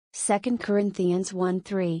2 Corinthians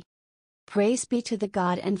 1:3. Praise be to the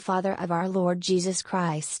God and Father of our Lord Jesus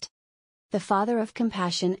Christ, the Father of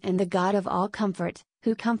compassion and the God of all comfort,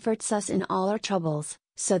 who comforts us in all our troubles,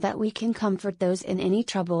 so that we can comfort those in any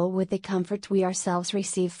trouble with the comfort we ourselves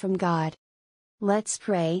receive from God. Let's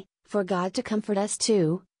pray, for God to comfort us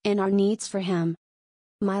too, in our needs for Him.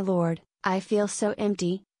 My Lord, I feel so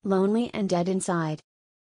empty, lonely and dead inside.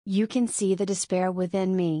 You can see the despair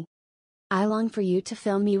within me. I long for you to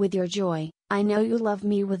fill me with your joy. I know you love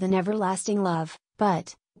me with an everlasting love,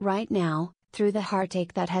 but, right now, through the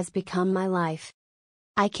heartache that has become my life,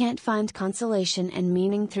 I can't find consolation and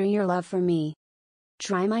meaning through your love for me.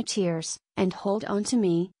 Dry my tears, and hold on to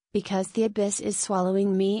me, because the abyss is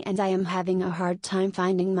swallowing me and I am having a hard time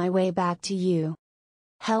finding my way back to you.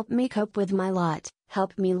 Help me cope with my lot,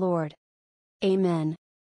 help me, Lord. Amen.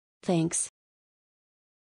 Thanks.